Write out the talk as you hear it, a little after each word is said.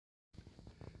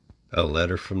A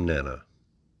letter from Nana.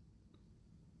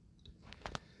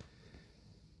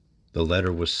 The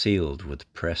letter was sealed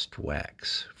with pressed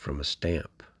wax from a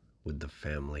stamp with the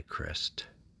family crest.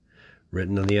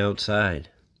 Written on the outside,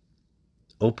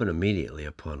 open immediately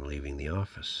upon leaving the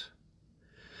office.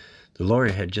 The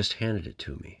lawyer had just handed it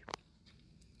to me,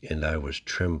 and I was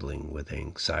trembling with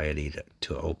anxiety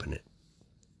to open it.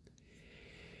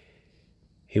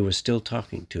 He was still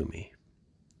talking to me.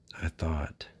 I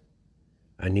thought,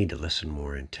 I need to listen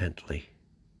more intently.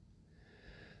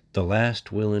 The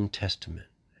last will and testament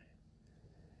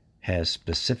has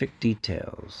specific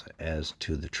details as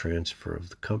to the transfer of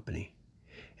the company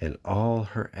and all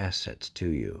her assets to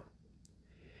you.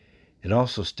 It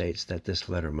also states that this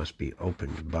letter must be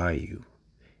opened by you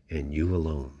and you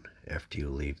alone after you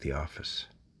leave the office.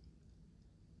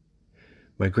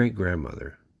 My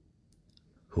great-grandmother,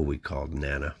 who we called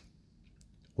Nana,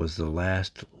 was the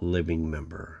last living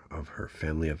member of her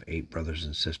family of 8 brothers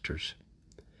and sisters.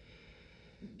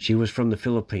 She was from the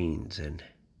Philippines and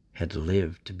had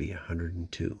lived to be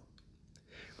 102.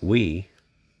 We,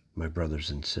 my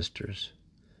brothers and sisters,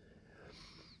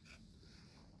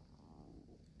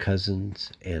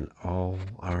 cousins, and all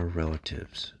our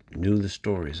relatives knew the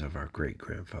stories of our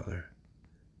great-grandfather,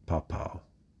 Pawpaw.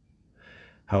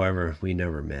 However, we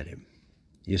never met him.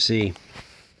 You see,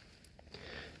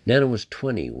 Nana was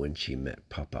 20 when she met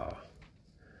Pawpaw,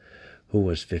 who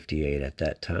was 58 at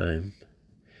that time.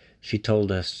 She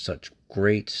told us such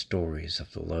great stories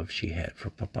of the love she had for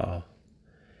Pawpaw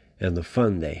and the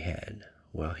fun they had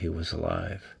while he was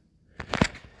alive.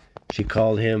 She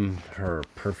called him her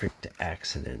perfect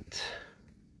accident.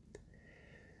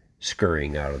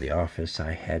 Scurrying out of the office,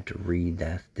 I had to read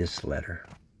this letter.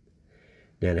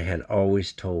 Nana had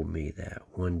always told me that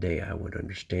one day I would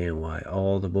understand why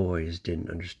all the boys didn't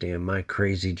understand my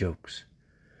crazy jokes.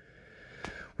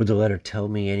 Would the letter tell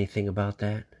me anything about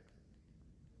that?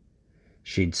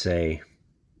 She'd say,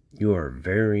 "You are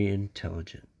very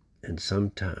intelligent, and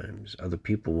sometimes other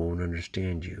people won't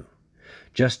understand you.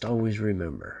 Just always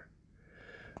remember,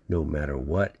 no matter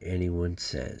what anyone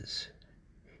says,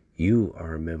 you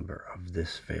are a member of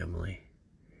this family,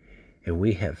 and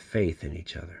we have faith in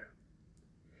each other."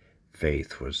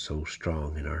 Faith was so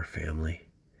strong in our family.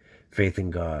 Faith in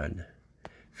God.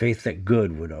 Faith that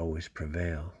good would always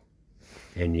prevail.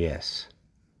 And yes,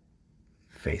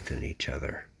 faith in each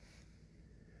other.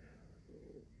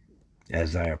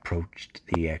 As I approached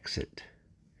the exit,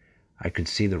 I could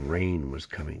see the rain was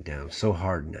coming down so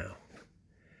hard now.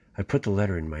 I put the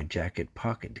letter in my jacket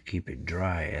pocket to keep it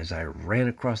dry as I ran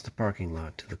across the parking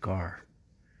lot to the car.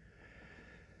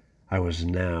 I was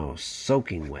now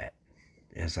soaking wet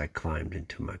as I climbed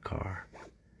into my car,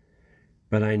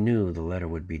 but I knew the letter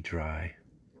would be dry.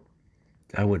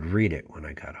 I would read it when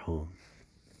I got home.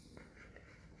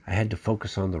 I had to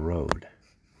focus on the road,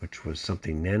 which was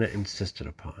something Nana insisted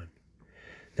upon,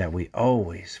 that we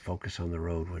always focus on the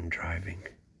road when driving.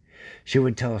 She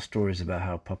would tell us stories about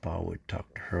how Papa would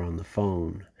talk to her on the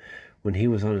phone when he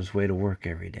was on his way to work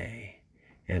every day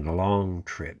and long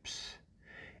trips,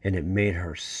 and it made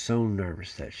her so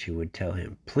nervous that she would tell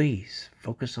him, "Please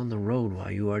focus on the road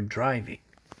while you are driving."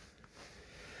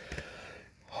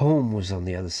 Home was on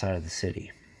the other side of the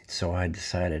city, so I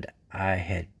decided I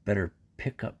had better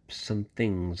pick up some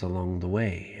things along the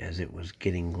way as it was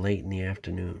getting late in the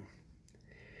afternoon.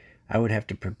 I would have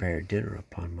to prepare dinner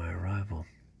upon my arrival.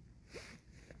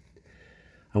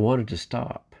 I wanted to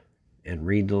stop and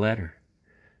read the letter,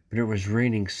 but it was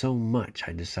raining so much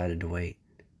I decided to wait.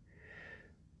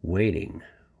 Waiting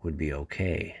would be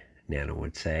okay, Nana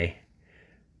would say.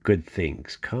 Good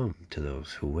things come to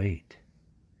those who wait.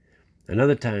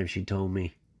 Another time she told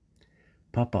me,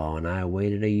 "Papa and I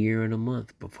waited 1 year and a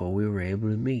month before we were able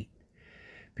to meet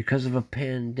because of a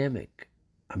pandemic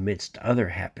amidst other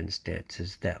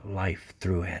happenstances that life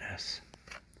threw at us."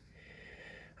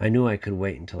 I knew I could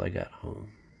wait until I got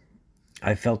home.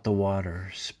 I felt the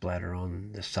water splatter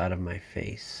on the side of my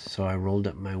face, so I rolled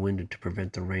up my window to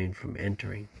prevent the rain from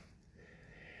entering.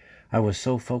 I was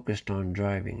so focused on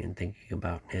driving and thinking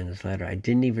about Nana's letter, I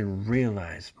didn't even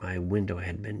realize my window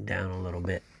had been down a little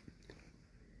bit.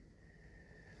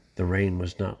 The rain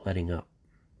was not letting up,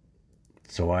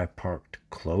 so I parked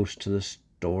close to the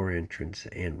store entrance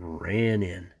and ran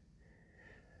in.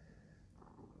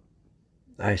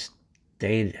 I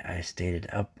stayed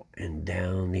up and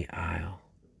down the aisle,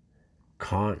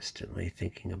 constantly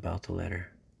thinking about the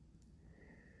letter.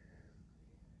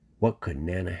 What could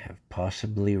Nana have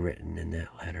possibly written in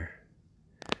that letter?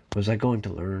 Was I going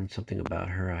to learn something about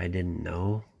her I didn't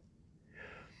know?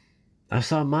 I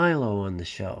saw Milo on the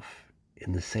shelf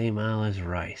in the same aisle as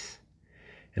rice,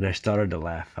 and I started to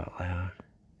laugh out loud.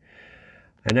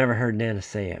 I never heard Nana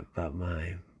say it, but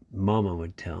my mama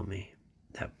would tell me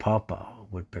that Papa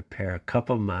would prepare a cup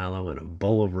of Milo and a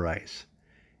bowl of rice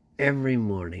every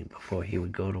morning before he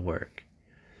would go to work.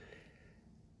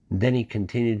 Then he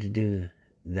continued to do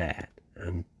that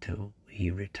until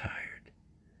he retired.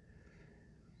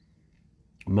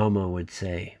 Mama would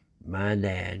say, "My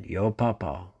dad, your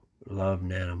Papa, loved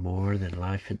Nana more than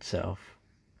life itself."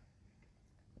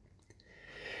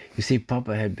 You see,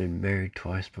 Papa had been married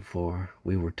twice before,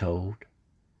 we were told.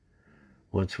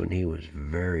 Once when he was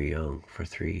very young for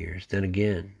 3 years, then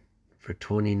again for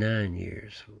 29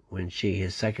 years when she,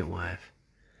 his second wife,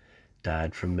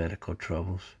 died from medical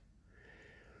troubles.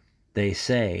 They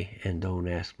say, and don't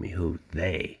ask me who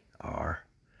they are,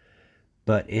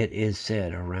 but it is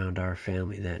said around our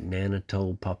family that Nana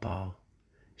told Papa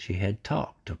she had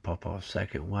talked to Papa's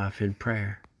second wife in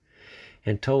prayer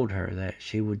and told her that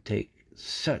she would take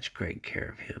such great care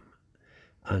of him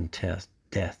until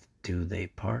death do they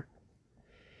part.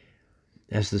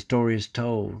 As the story is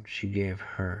told, she gave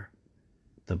her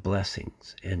the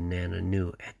blessings, and Nana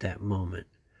knew at that moment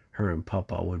her and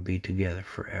Papa would be together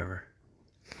forever.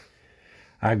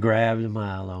 I grabbed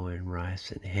Milo and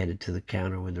rice and headed to the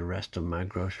counter with the rest of my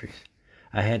groceries.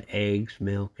 I had eggs,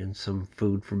 milk, and some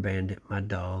food for Bandit, my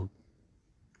dog.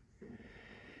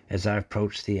 As I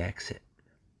approached the exit,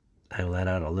 I let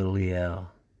out a little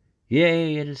yell.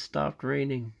 Yay, it has stopped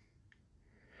raining.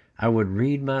 I would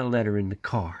read my letter in the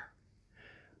car.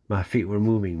 My feet were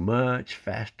moving much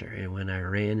faster, and when I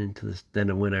ran into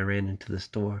the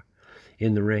store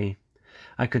in the rain,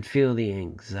 I could feel the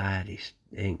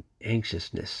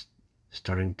anxiousness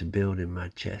starting to build in my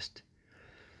chest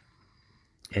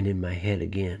and in my head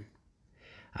again.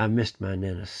 I missed my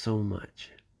Nana so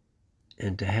much,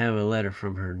 and to have a letter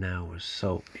from her now was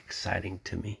so exciting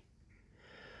to me.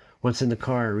 Once in the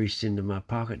car, I reached into my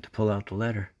pocket to pull out the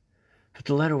letter, but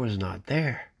the letter was not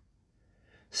there.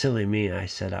 Silly me, I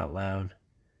said out loud.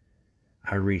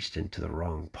 I reached into the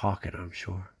wrong pocket, I'm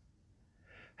sure.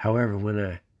 However, when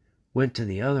I went to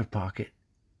the other pocket,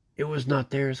 it was not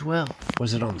there as well.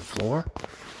 Was it on the floor?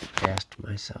 I asked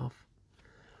myself.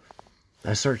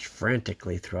 I searched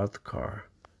frantically throughout the car.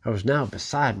 I was now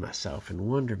beside myself in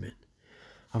wonderment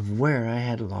of where I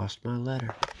had lost my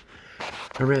letter.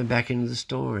 I ran back into the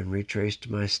store and retraced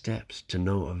my steps to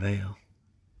no avail.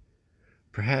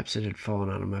 Perhaps it had fallen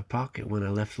out of my pocket when I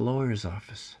left the lawyer's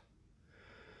office.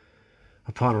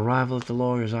 Upon arrival at the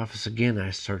lawyer's office again,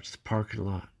 I searched the parking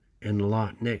lot and the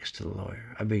lot next to the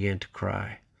lawyer. I began to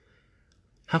cry.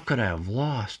 How could I have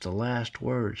lost the last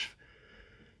words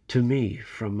to me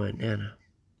from my Nana?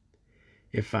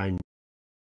 If I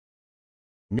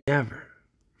never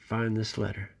find this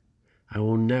letter, I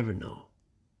will never know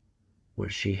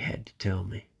what she had to tell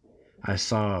me. I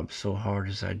sobbed so hard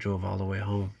as I drove all the way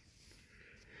home.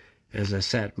 As I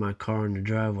sat in my car in the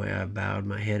driveway, I bowed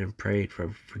my head and prayed for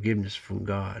forgiveness from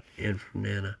God and from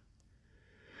Nana.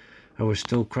 I was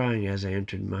still crying as I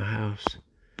entered my house.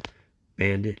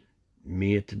 Bandit,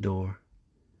 me at the door,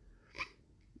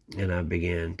 and I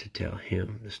began to tell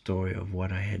him the story of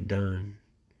what I had done.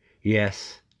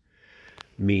 Yes,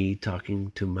 me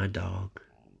talking to my dog.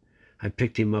 I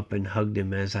picked him up and hugged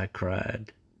him as I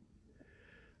cried.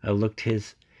 I looked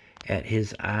at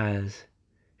his eyes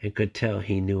and could tell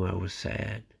he knew I was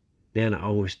sad. Nana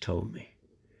always told me,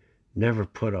 never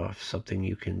put off something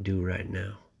you can do right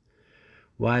now.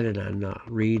 Why did I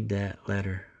not read that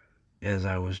letter as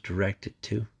I was directed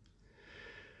to?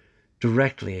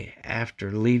 Directly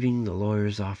after leaving the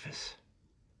lawyer's office.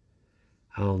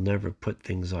 I'll never put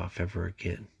things off ever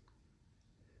again.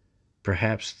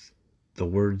 Perhaps the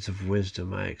words of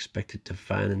wisdom I expected to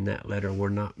find in that letter were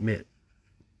not meant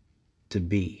to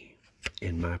be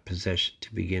in my possession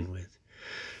to begin with.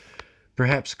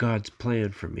 Perhaps God's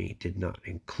plan for me did not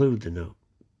include the note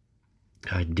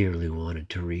I dearly wanted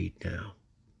to read now.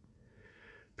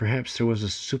 Perhaps there was a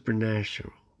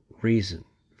supernatural reason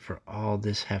for all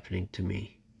this happening to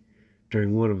me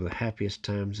during one of the happiest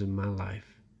times in my life,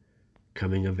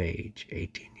 coming of age,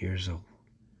 18 years old.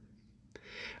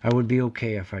 I would be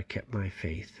okay if I kept my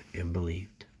faith and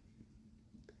believed.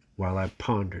 While I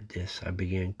pondered this, I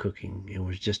began cooking and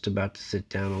was just about to sit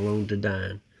down alone to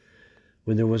dine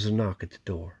when there was a knock at the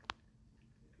door.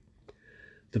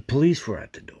 The police were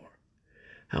at the door.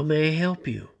 How may I help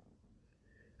you?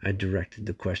 I directed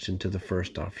the question to the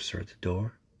first officer at the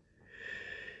door.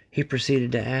 He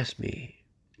proceeded to ask me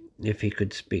if he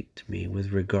could speak to me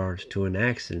with regards to an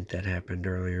accident that happened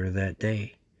earlier that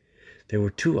day. There were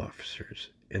 2 officers,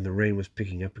 and the rain was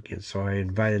picking up again, so I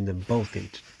invited them both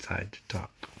inside to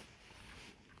talk.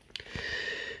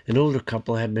 An older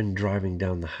couple had been driving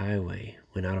down the highway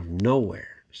when out of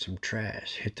nowhere some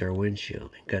trash hit their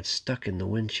windshield and got stuck in the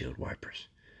windshield wipers.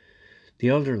 The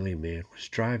elderly man was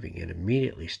driving and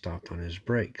immediately stopped on his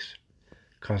brakes,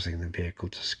 causing the vehicle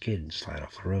to skid and slide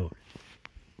off the road.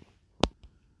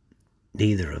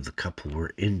 Neither of the couple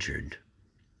were injured,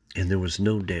 and there was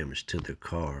no damage to their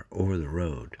car or the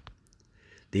road.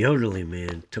 The elderly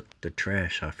man took the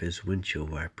trash off his windshield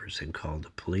wipers and called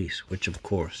the police, which, of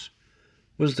course,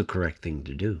 was the correct thing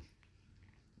to do.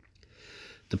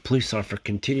 The police officer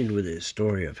continued with his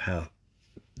story of how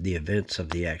the events of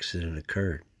the accident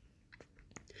occurred.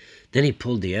 Then he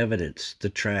pulled the evidence, the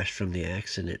trash from the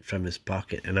accident, from his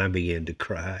pocket, and I began to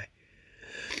cry.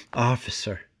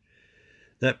 "Officer,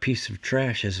 that piece of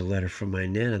trash is a letter from my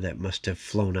Nana that must have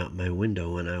flown out my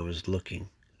window when I was looking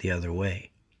the other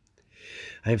way.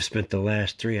 I have spent the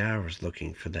last 3 hours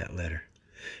looking for that letter.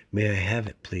 May I have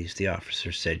it, please?" The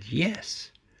officer said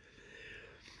yes,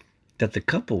 that the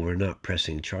couple were not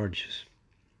pressing charges.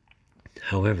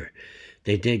 However,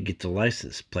 they did get the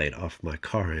license plate off my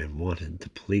car and wanted the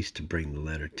police to bring the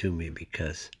letter to me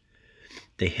because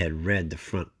they had read the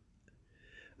front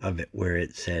of it where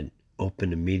it said,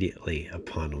 "Open immediately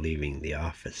upon leaving the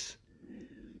office."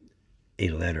 A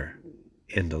letter,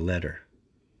 and the letter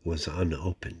was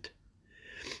unopened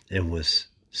and was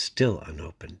still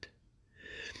unopened.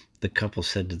 The couple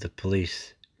said to the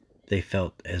police they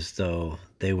felt as though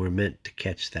they were meant to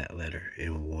catch that letter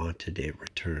and wanted it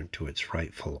returned to its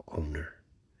rightful owner.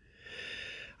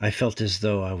 I felt as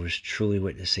though I was truly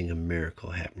witnessing a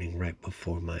miracle happening right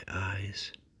before my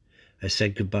eyes. I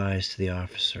said goodbyes to the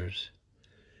officers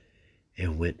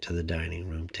and went to the dining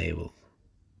room table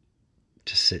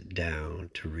to sit down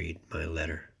to read my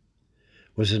letter.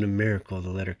 Was it a miracle the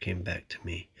letter came back to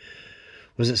me?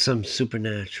 Was it some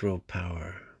supernatural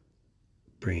power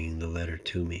bringing the letter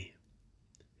to me?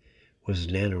 Was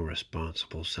Nana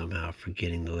responsible somehow for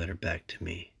getting the letter back to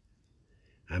me?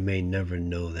 I may never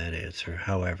know that answer.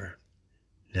 However,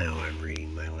 now I'm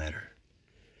reading my letter.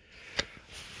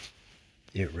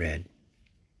 It read,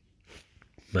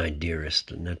 "My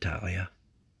dearest Natalia,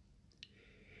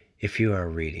 if you are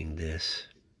reading this,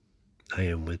 I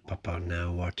am with Papa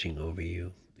now watching over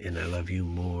you, and I love you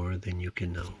more than you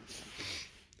can know.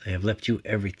 I have left you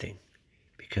everything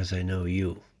because I know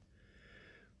you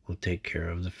will take care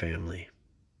of the family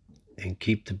and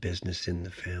keep the business in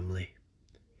the family.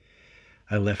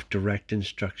 I left direct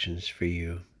instructions for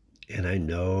you, and I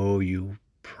know you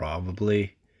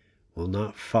probably will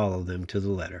not follow them to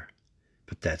the letter,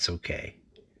 but that's okay.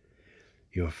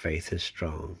 Your faith is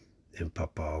strong, and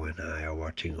Papa and I are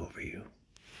watching over you.